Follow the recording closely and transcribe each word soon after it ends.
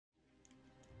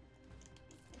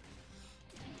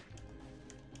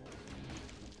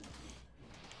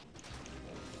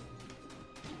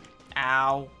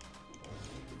Ow.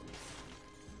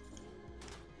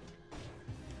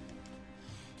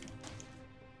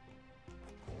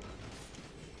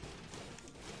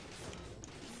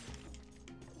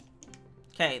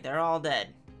 Okay, they're all dead.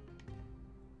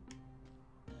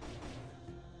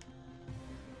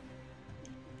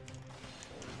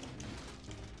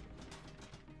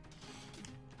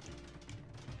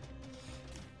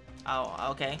 Oh,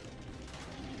 okay.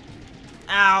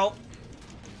 Ow.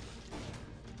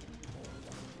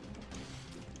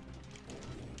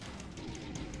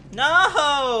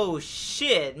 No!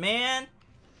 Shit, man.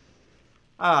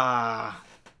 Ah.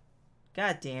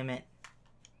 God damn it.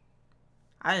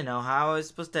 I didn't know how I was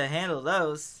supposed to handle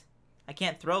those. I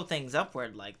can't throw things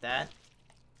upward like that.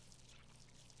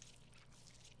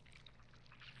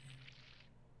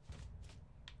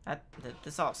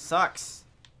 This all sucks.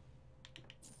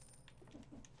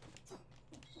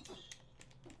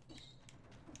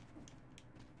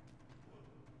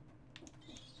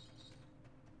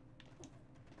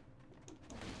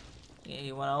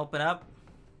 You want to open up?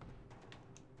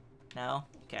 No?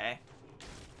 Okay.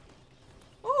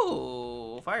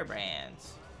 Ooh,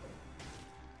 firebrands.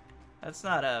 That's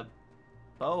not a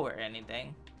bow or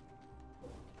anything.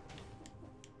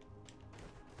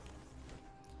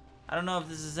 I don't know if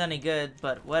this is any good,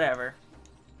 but whatever.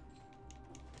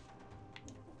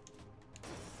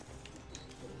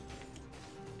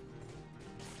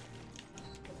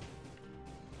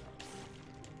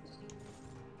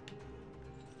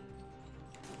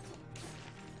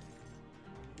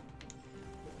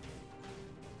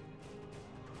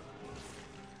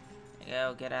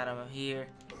 Go, get out of here.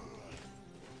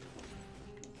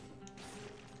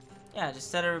 Yeah,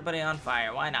 just set everybody on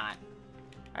fire. Why not?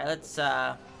 Alright, let's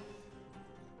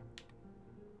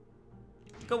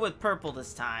go with purple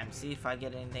this time. See if I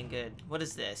get anything good. What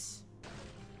is this?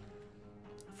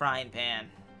 Frying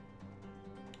pan.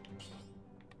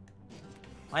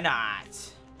 Why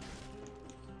not?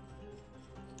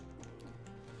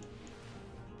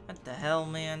 What the hell,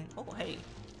 man? Oh, hey.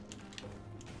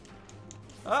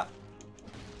 Oh!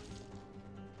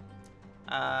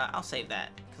 I'll save that,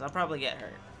 because I'll probably get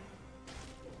hurt.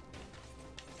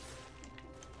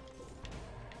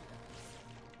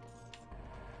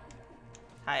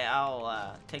 Hi,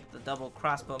 I'll take the double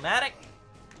crossbow-matic.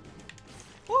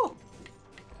 Woo!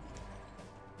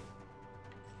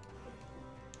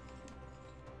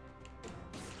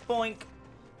 Boink!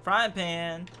 Frying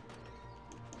pan.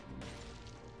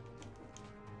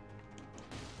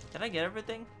 Did I get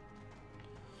everything?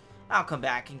 I'll come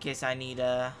back in case I need,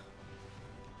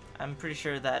 I'm pretty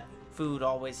sure that food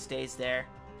always stays there.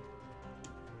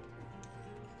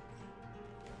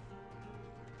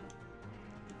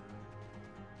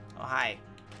 Oh, hi.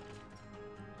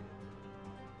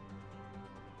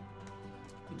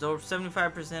 Absorb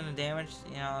 75% of damage.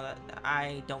 You know,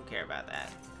 I don't care about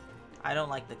that. I don't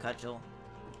like the cudgel.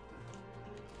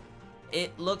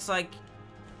 It looks like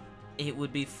it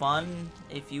would be fun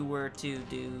if you were to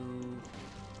do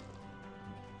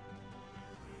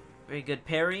very good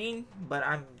parrying, but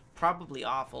I'm probably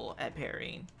awful at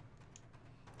parrying.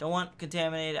 Don't want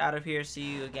contaminated out of here. See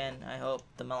you again, I hope.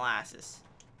 The molasses.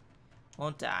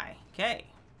 Won't die. Okay.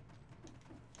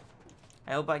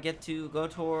 I hope I get to go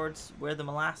towards where the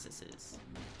molasses is.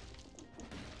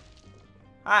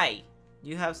 Hi.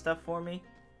 You have stuff for me?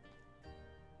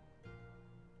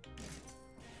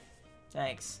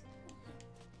 Thanks.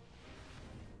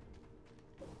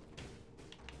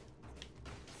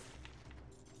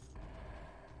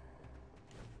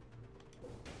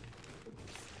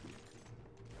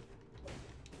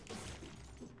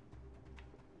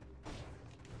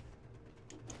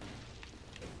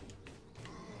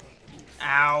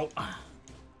 Ow.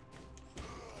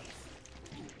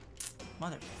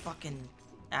 Motherfucking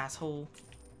asshole.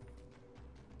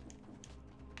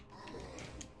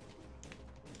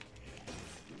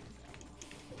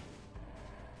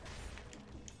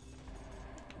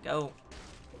 Go.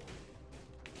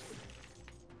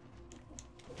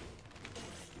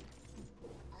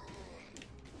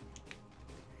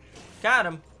 Got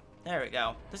him. There we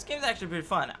go. This game's actually pretty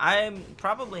fun. I'm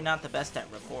probably not the best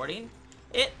at recording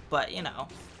it, but you know,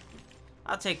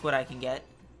 I'll take what I can get.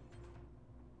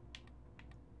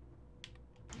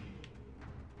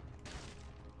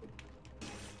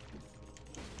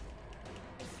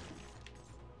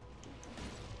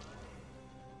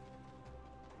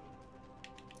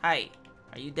 Hi,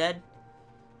 are you dead?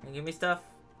 Can you give me stuff?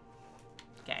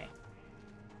 Okay.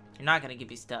 You're not gonna give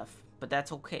me stuff, but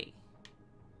that's okay.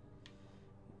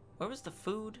 Where was the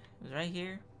food? It was right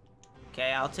here.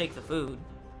 Okay, I'll take the food.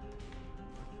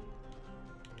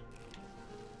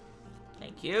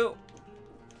 Thank you.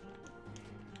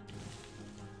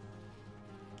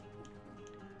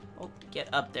 Get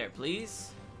up there,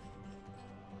 please.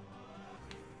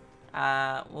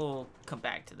 We'll come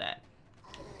back to that.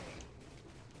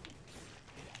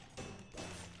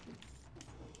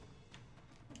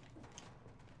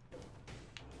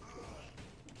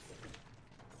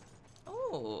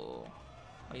 Oh,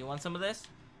 you want some of this?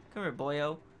 Come here,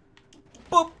 boyo.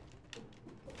 Boop!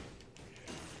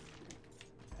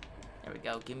 There we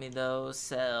go. Give me those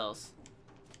cells.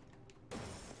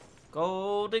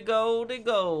 Goldie, goldie,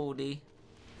 goldie.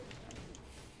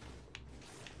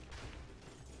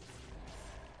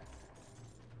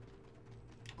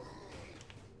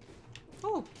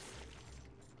 Ooh.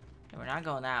 And we're not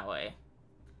going that way.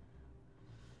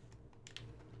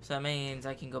 So that means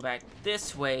I can go back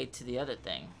this way to the other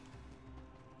thing.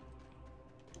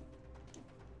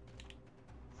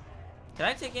 Did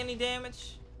I take any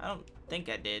damage? I don't think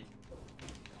I did.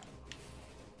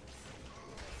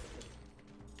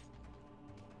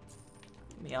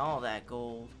 Give me all that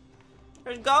gold.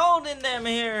 There's gold in them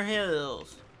here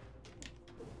hills.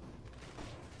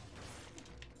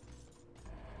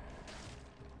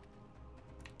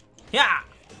 Yeah.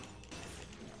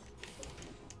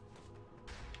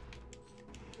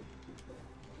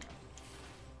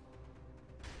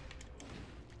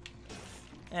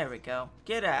 There we go.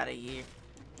 Get out of here.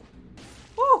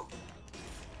 Woo!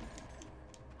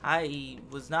 I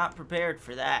was not prepared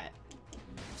for that.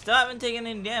 Still haven't taken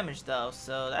any damage though,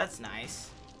 so that's nice.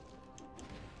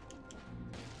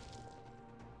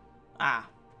 Ah,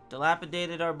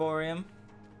 dilapidated arboreum.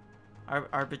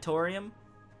 Arbitorium?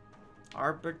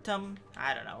 Arbitum?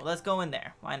 I don't know. Let's go in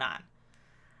there. Why not?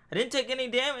 I didn't take any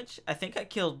damage. I think I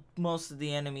killed most of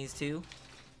the enemies too.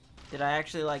 Did I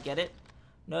actually like get it?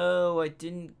 No, I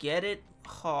didn't get it.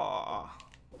 Aw.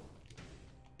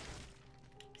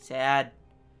 Sad.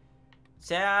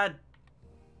 Sad.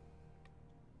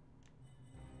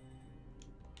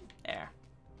 There.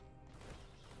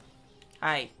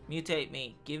 Hi, mutate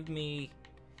me. Give me...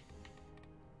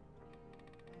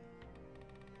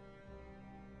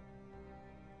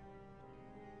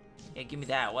 Yeah, give me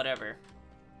that, whatever.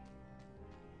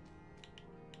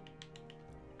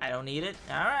 I don't need it.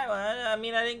 Alright, well, I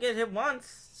mean, I didn't get hit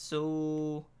once,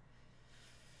 so...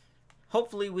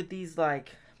 Hopefully with these,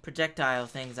 like, projectile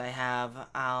things I have,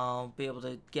 I'll be able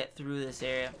to get through this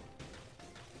area.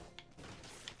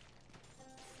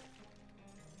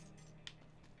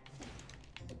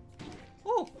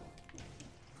 Ooh!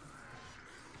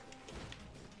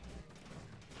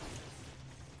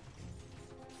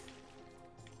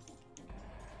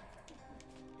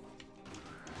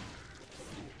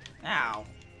 Ow.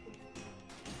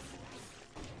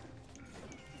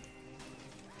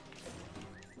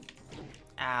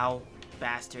 Ow,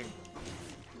 bastard.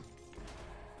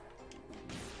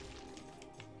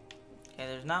 Okay,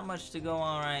 there's not much to go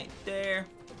on right there.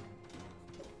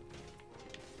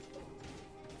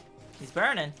 He's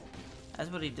burning.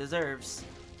 That's what he deserves.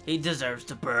 He deserves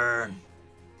to burn.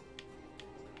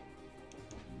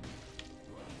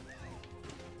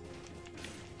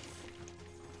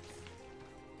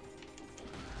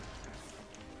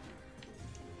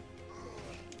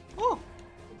 Woo!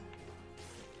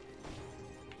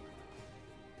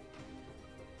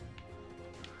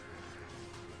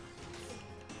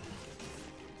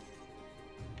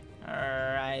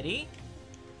 Alrighty.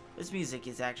 This music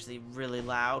is actually really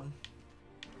loud.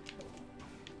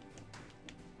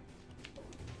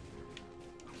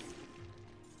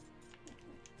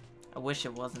 I wish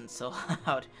it wasn't so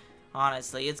loud.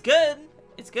 Honestly, it's good.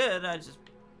 It's good. I just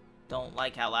don't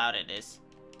like how loud it is.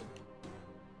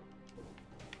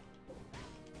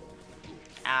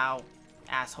 Ow.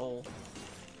 Asshole.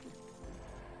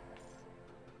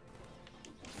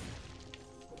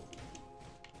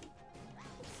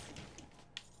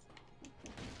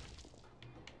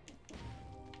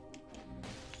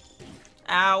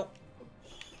 Ow.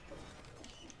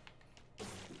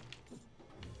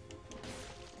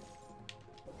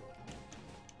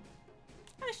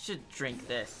 I should drink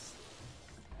this.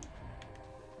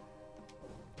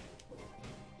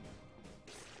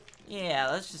 Yeah,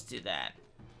 let's just do that.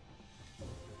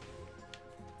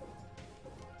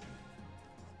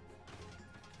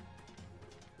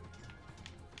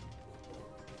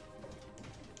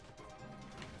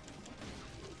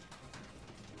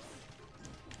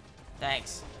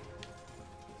 Thanks.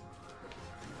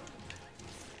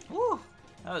 Woo,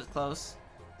 that was close.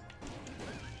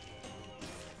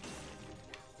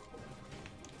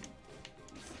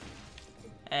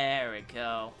 There we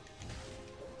go.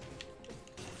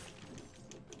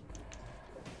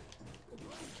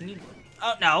 Can you...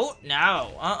 Oh, no,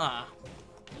 no,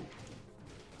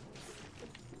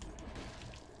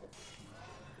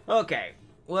 Okay,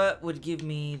 What would give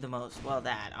me the most? Well,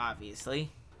 that,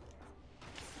 obviously.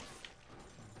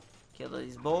 Kill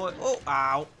these boys. Oh,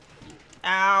 ow.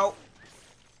 Ow.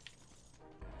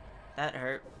 That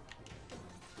hurt.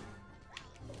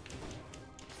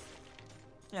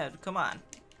 Yeah, come on.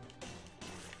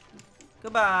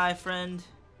 Goodbye, friend.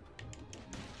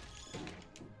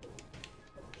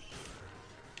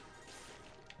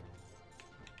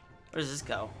 Where does this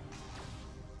go?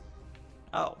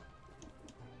 Oh.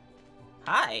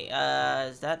 Hi,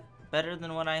 is that better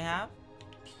than what I have?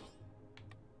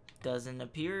 Doesn't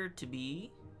appear to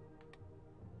be.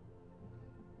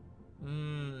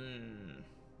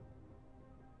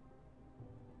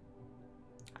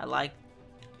 I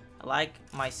like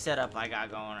my setup I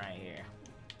got going right here.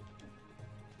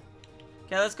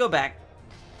 Okay, let's go back.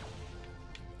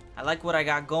 I like what I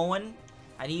got going.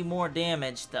 I need more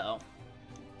damage though.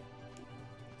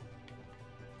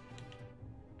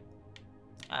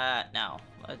 No.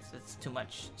 It's too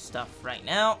much stuff right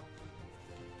now.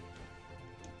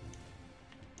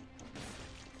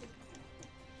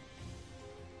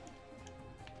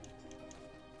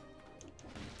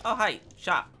 Oh, hi.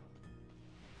 Shop.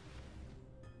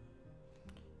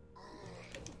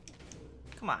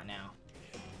 Come on now.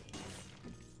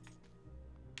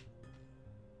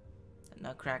 The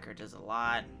Nutcracker does a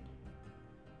lot.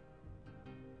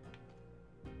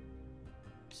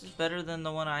 This is better than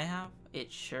the one I have?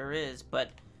 It sure is,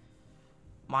 but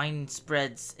mine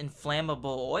spreads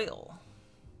inflammable oil.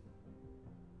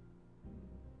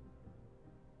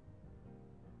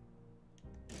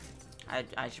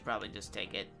 I should probably just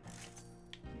take it.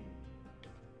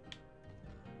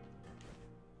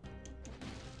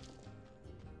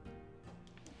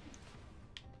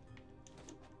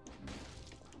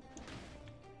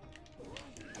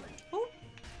 Ooh.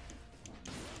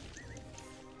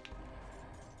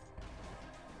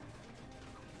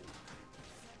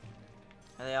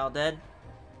 Are they all dead?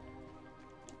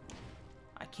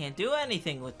 I can't do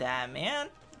anything with that, man.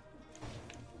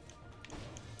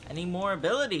 I need more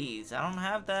abilities. I don't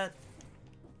have that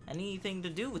anything to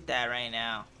do with that right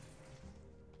now.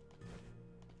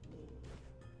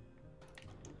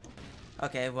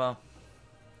 Okay, well,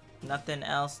 nothing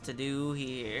else to do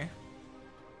here.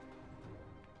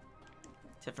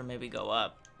 Except for maybe go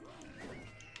up.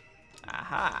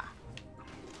 Aha.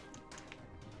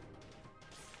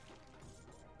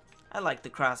 I like the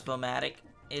crossbow-matic.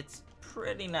 It's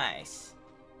pretty nice.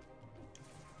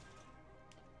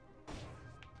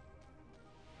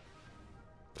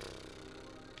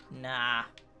 Nah.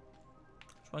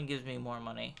 Which one gives me more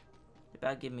money? They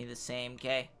about give me the same,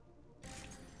 okay?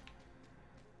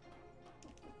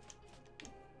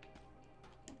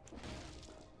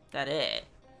 That it?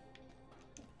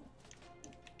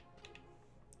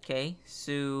 Okay,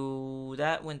 so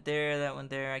that went there, that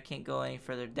went there. I can't go any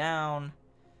further down.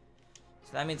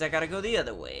 So that means I gotta go the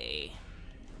other way.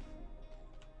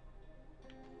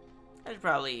 I should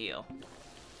probably heal.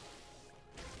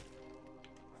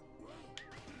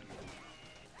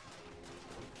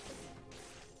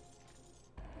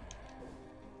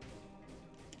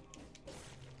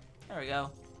 There we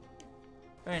go.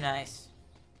 Very nice.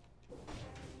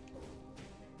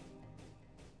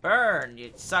 Burn,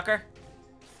 you sucker.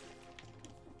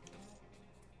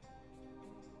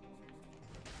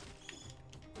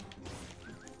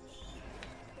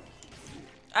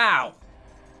 Ow!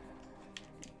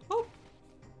 Whoop.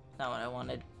 Not what I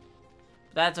wanted.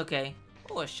 That's okay.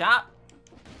 Oh, a shop?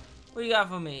 What do you got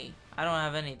for me? I don't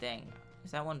have anything.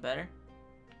 Is that one better?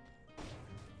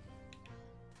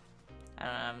 I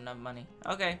don't have enough money.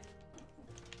 Okay.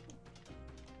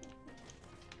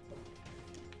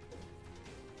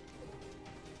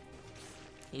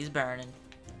 He's burning.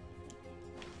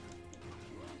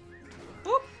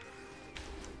 Whoop!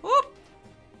 Whoop!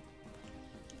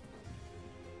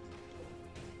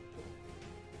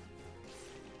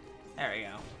 There we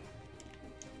go.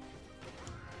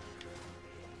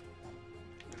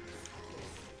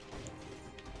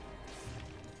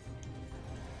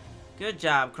 Good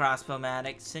job,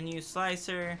 crossbow-matic. Sinew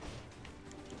slicer.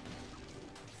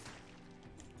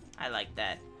 I like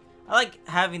that. I like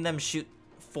having them shoot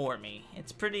for me.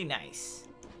 It's pretty nice.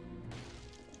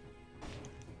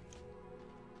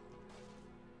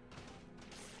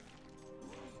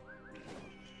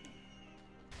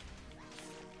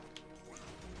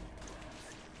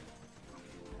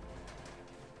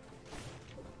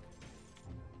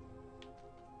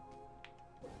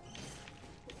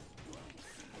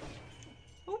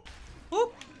 Oop,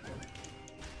 oop.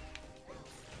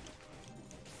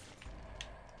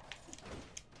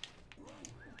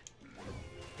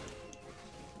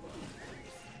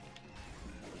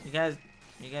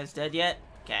 You guys dead yet?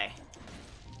 Okay.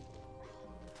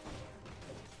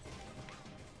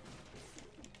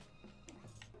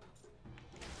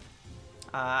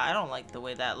 I don't like the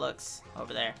way that looks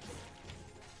over there.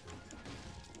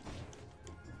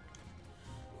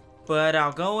 But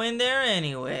I'll go in there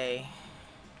anyway.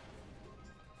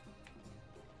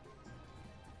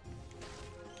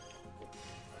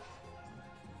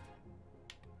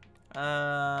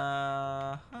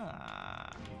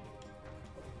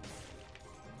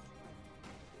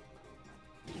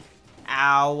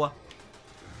 Ow.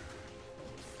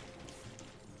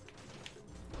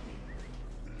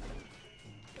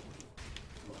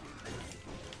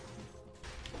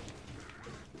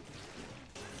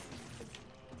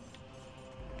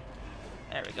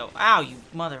 There we go. Ow, you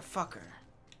motherfucker.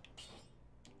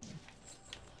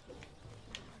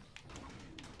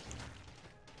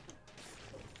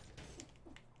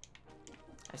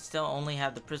 I still only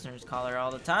have the prisoner's collar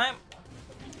all the time.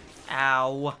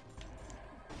 Ow.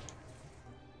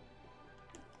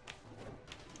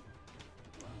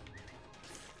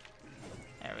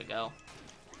 There we go.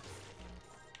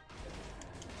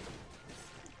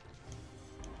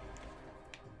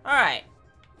 Alright.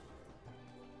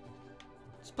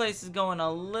 This place is going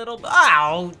a little...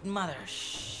 Ow! Mother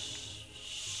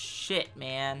shit,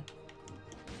 man.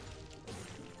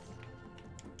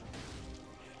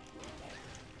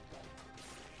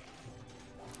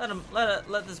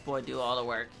 Let this boy do all the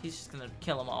work. He's just gonna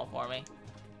kill them all for me.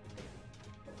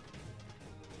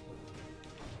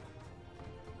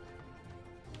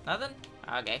 Nothing?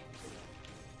 Okay.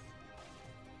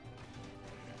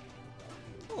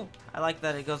 Ooh, I like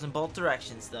that it goes in both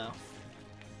directions, though.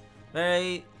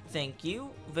 Thank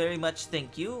you. Very much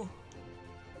thank you.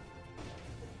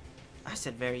 I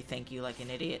said very thank you like an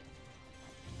idiot.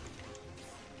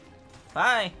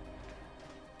 Bye.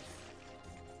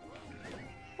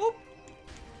 Whoop.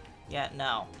 Yeah,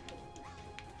 no.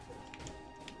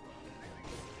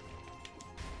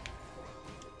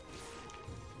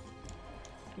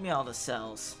 Give me all the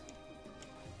cells.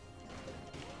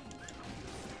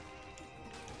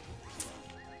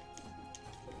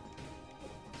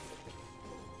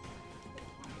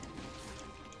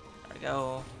 There we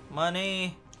go.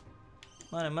 Money.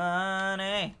 Money,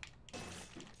 money.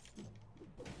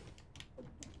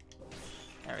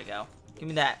 There we go. Give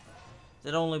me that. Is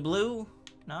it only blue?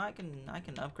 No, I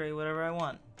can upgrade whatever I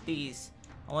want. These.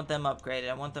 I want them upgraded.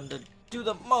 I want them to do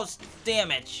the most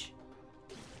damage.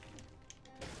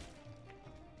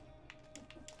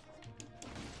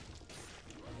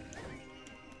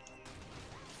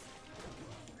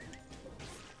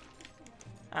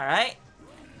 Alright.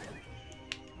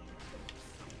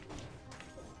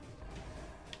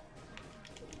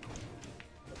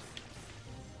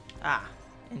 Ah,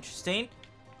 interesting.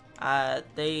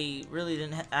 They really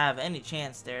didn't have any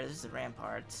chance there. This is the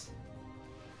ramparts.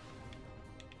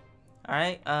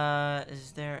 Alright,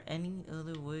 is there any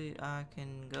other way I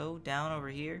can go down over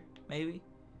here? Maybe?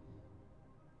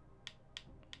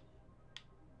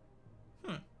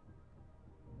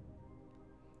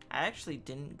 I actually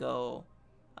didn't go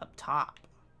up top.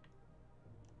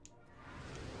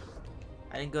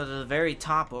 I didn't go to the very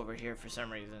top over here for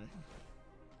some reason.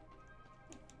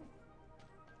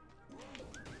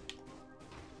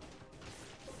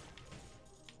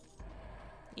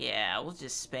 Yeah, we'll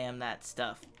just spam that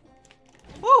stuff.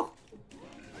 Woo!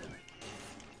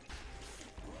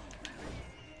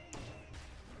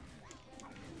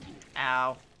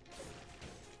 Ow.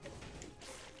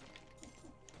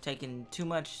 Taking too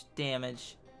much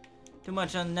damage. Too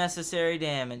much unnecessary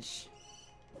damage.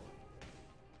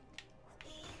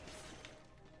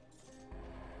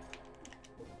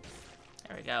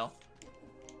 There we go.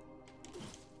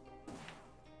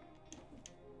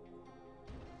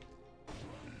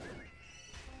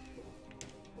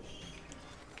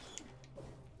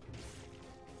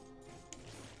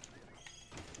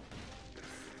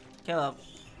 Kill him.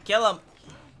 Kill him.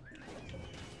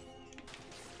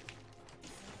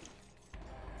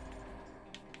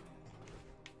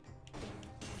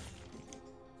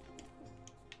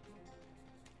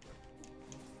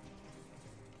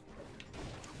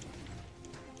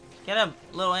 Get him,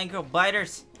 little ankle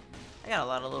biters. I got a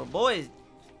lot of little boys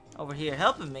over here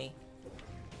helping me.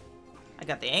 I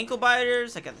got the ankle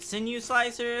biters, I got the sinew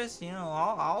slicers, you know,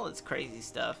 all this crazy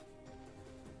stuff.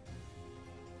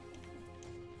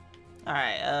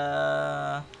 Alright,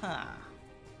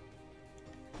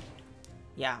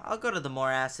 yeah, I'll go to the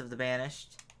morass of the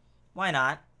banished. Why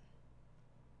not?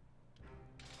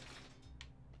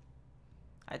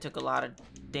 I took a lot of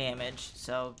damage,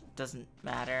 so it doesn't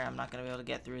matter. I'm not gonna be able to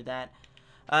get through that.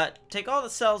 Take all the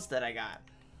cells that I got.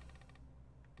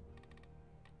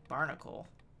 Barnacle.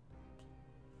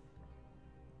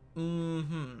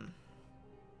 Mm-hmm.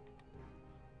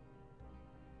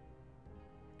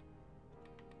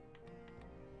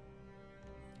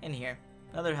 In here.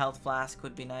 Another health flask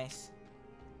would be nice.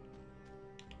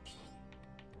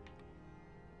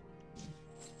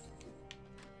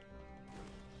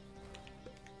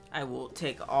 I will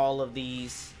take all of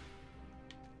these.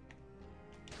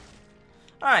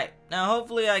 Alright, now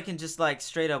hopefully I can just like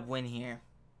straight up win here.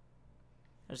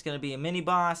 There's gonna be a mini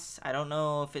boss. I don't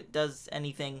know if it does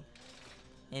anything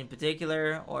in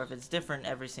particular or if it's different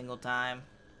every single time.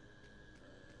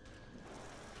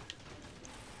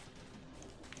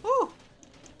 Woo!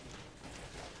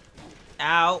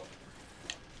 Ow!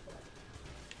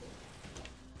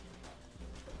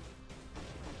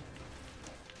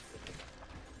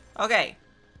 Okay.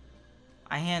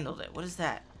 I handled it. What is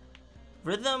that?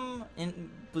 Rhythm in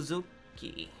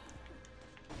Buzuki.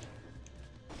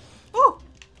 Woo!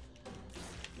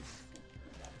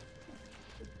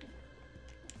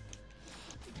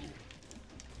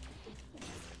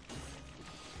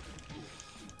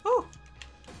 Woo!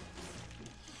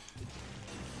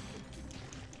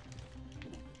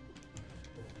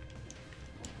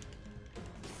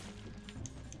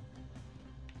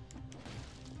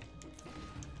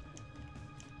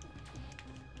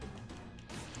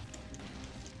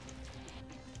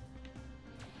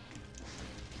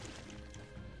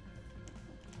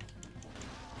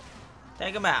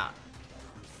 Take him out.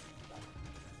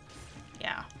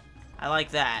 Yeah, I like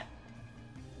that.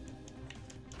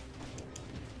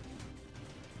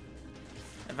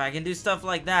 If I can do stuff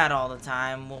like that all the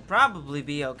time, we'll probably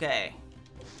be okay.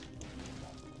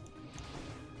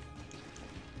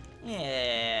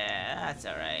 Yeah, that's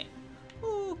alright.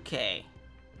 Okay.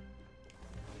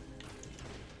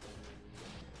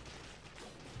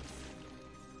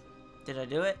 Did I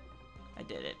do it? I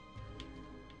did it.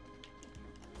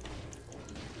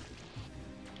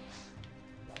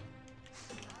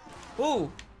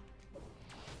 Ooh!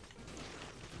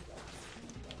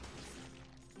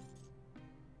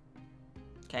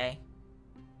 Okay.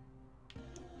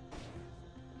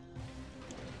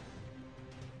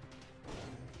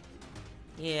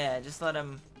 Yeah, just let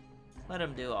him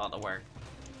do all the work.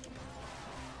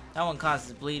 That one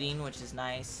causes bleeding, which is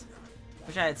nice.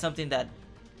 Wish I had something that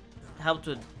helped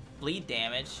with bleed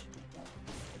damage.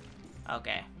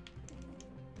 Okay.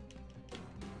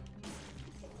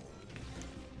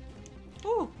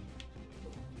 Woo!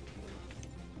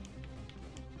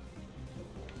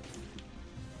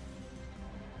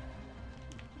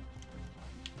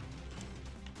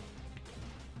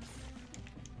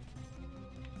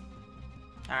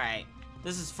 Alright.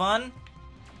 This is fun.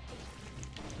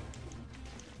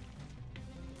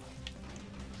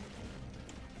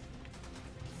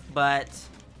 But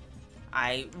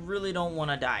I really don't want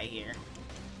to die here.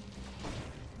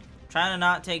 Trying to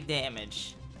not take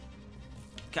damage.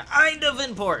 Kind of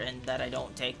important that I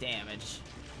don't take damage.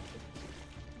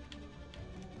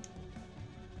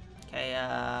 Okay,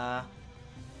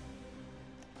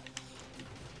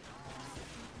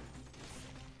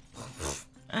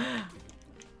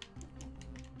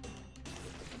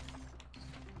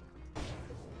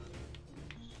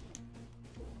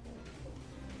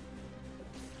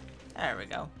 there we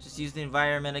go. Just use the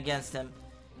environment against him.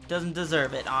 Doesn't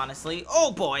deserve it, honestly.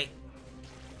 Oh boy!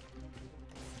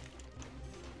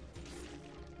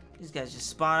 These guys just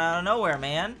spawn out of nowhere,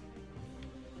 man.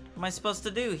 What am I supposed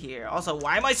to do here? Also,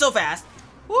 why am I so fast?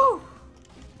 Woo!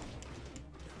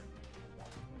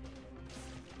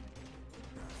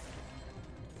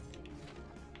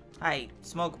 Hi,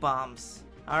 smoke bombs.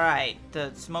 Alright,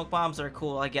 the smoke bombs are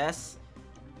cool, I guess.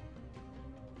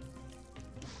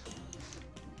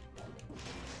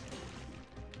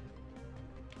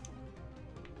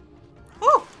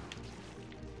 Woo!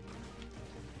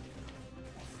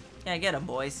 Yeah, get them,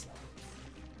 boys.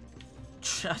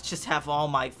 Just have all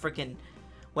my freaking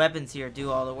weapons here do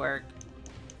all the work.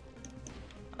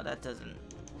 Oh, that doesn't...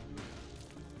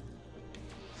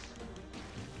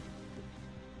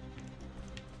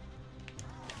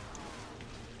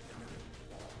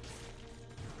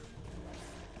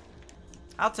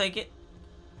 I'll take it.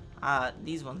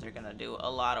 These ones are gonna do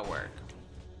a lot of work.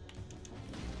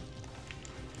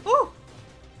 Woo!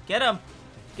 Get them!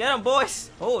 Get them,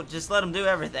 boys! Oh, just let them do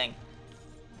everything.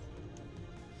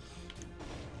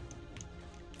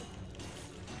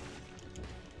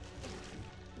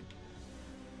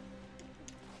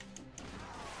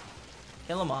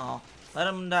 Kill them all. Let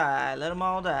them die. Let them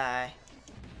all die.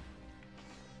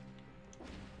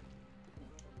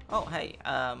 Oh, hey,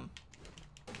 I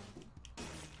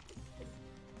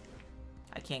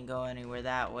can't go anywhere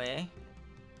that way.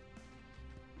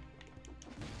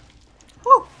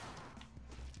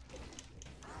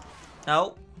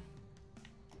 Nope.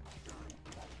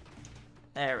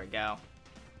 There we go.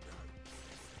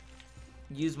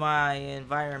 Use my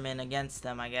environment against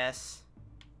them, I guess.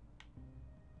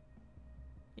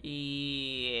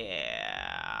 Yeah.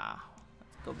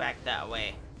 Let's go back that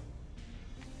way.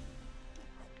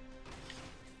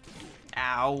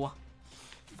 Ow.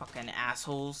 Fucking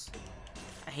assholes.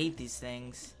 I hate these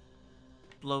things.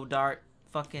 Blow dart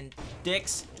fucking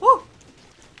dicks. Woo!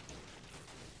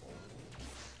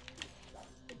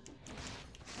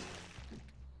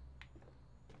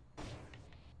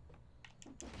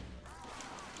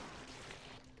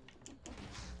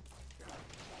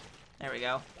 There we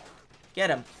go. Get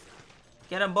him.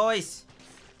 Get him, boys.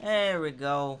 There we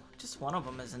go. Just one of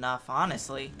them is enough,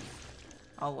 honestly.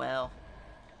 Oh, well.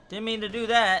 Didn't mean to do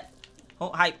that.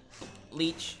 Oh, hi,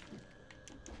 leech.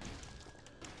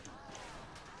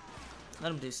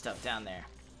 Let him do stuff down there.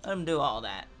 Let him do all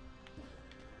that.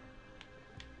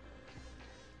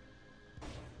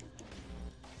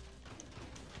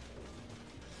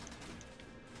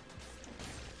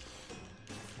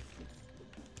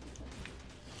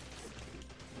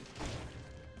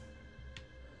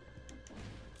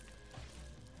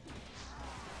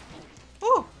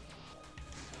 Woo!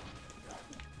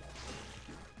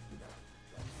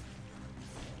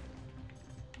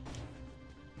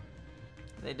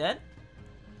 Are they dead?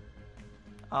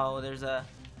 Oh, there's a...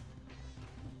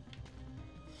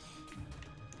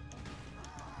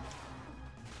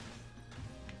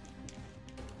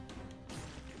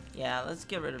 Yeah, let's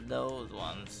get rid of those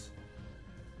ones.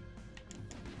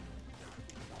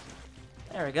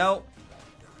 There we go.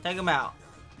 Take them out.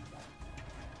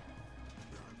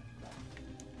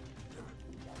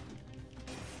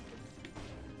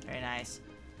 Very nice.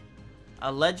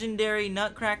 A legendary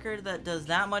nutcracker that does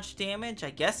that much damage?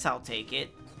 I guess I'll take it.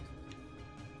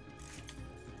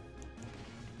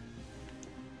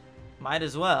 Might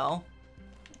as well.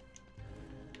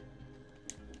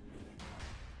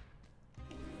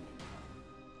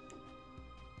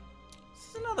 This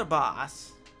is another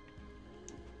boss.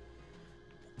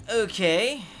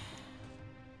 Okay.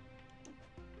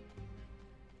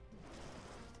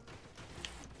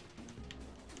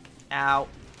 Ow.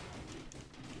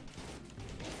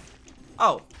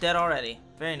 Oh, dead already.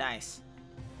 Very nice.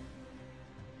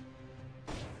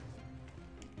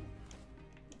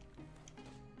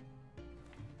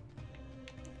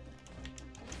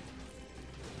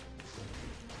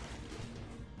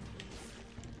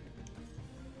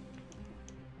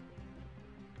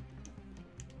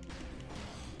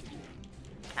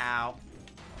 Ow.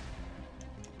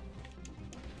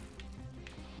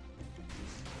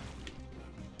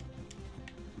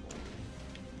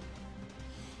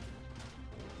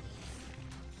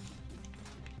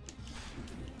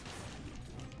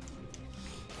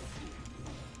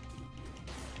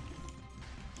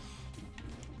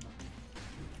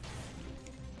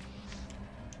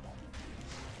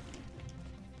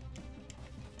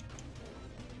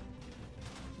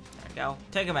 There we go.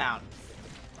 Take him out.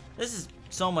 This is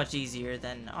so much easier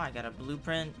than... Oh, I got a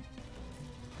blueprint.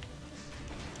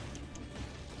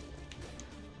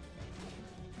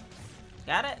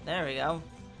 Got it? There we go.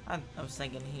 I was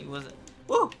thinking he wasn't...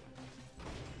 Woo!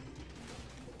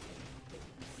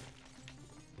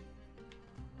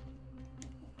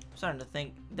 I'm starting to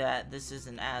think that this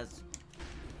isn't as...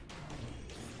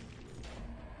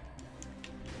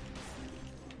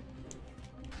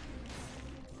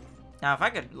 Now, if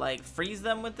I could, like, freeze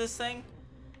them with this thing,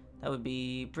 that would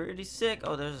be pretty sick.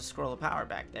 Oh, there's a scroll of power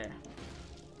back there.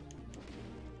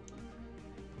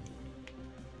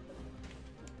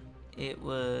 It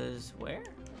was where?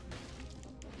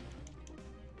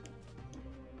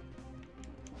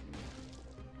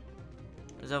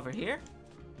 It was over here?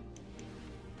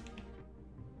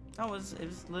 Oh, it was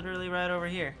literally right over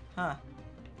here. Huh.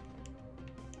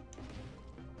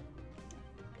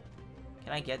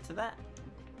 Can I get to that?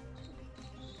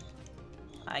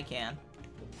 I can.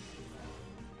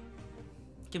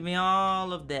 Give me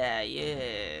all of that,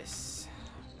 yes.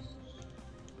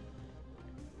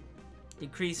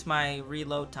 Decrease my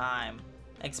reload time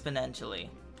exponentially.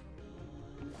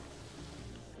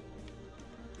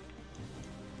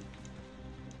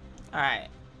 Alright,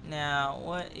 now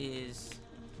what is...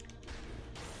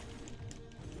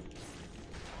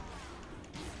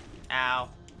 Ow.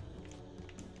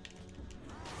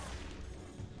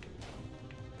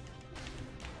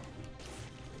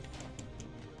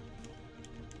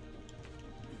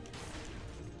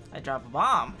 I drop a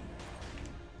bomb.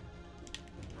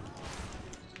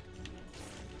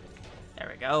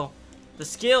 There we go. The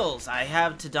skills I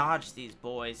have to dodge these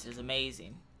boys is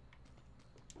amazing.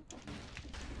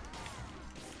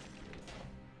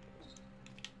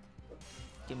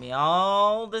 Give me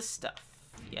all this stuff.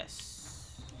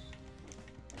 Yes.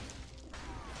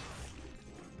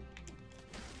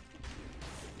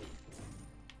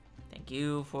 Thank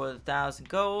you for the 1,000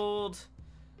 gold.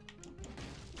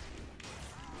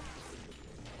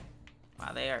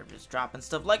 Wow, they are just dropping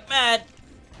stuff like mad.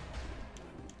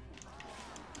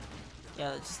 Yeah,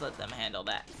 let's just let them handle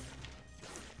that.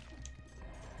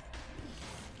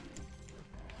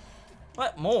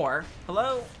 What more?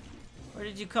 Hello? Where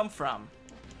did you come from?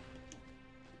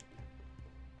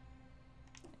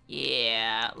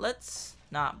 Yeah, let's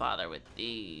not bother with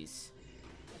these.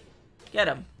 Get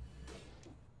him.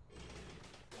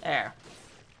 There.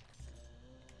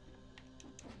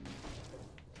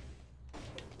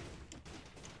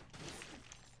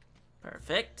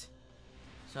 Perfect.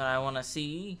 So I want to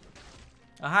see.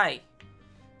 Oh, hi.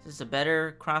 Is this a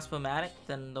better crossbow-matic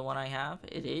than the one I have?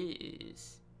 It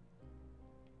is.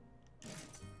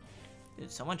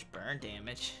 Dude, so much burn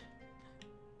damage.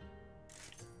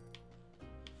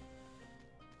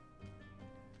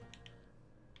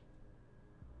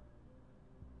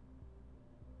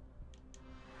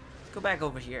 Let's go back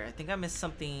over here. I think I missed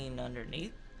something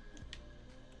underneath.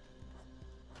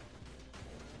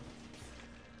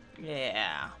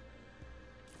 Yeah.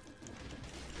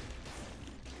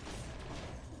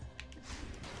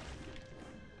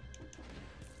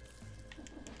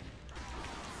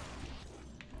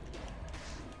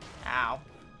 Ow.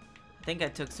 I think I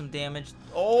took some damage.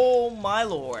 Oh my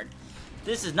lord.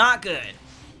 This is not good.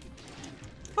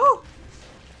 Woo!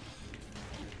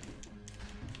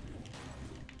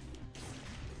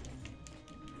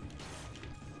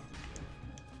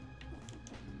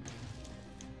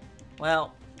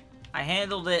 Well, I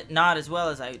handled it not as well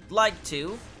as I'd like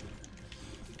to.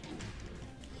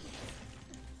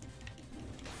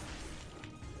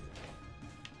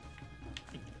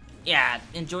 Yeah,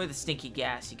 enjoy the stinky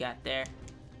gas you got there.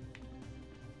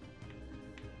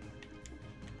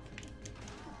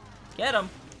 Get him.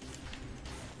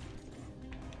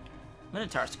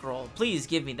 Minotaur scroll, please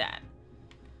give me that.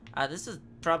 This is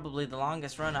probably the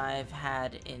longest run I've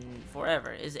had in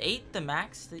forever. Is 8 the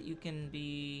max that you can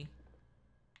be